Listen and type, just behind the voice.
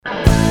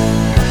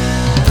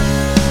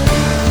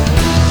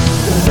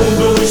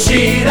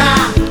gira,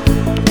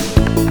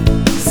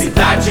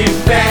 cidade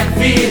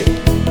ferve.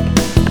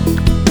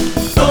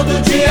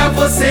 Todo dia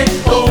você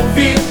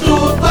ouve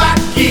tudo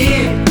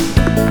aqui.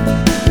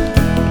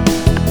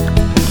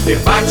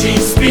 Debate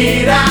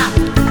inspira,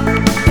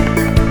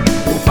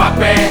 o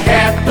papo é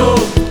reto.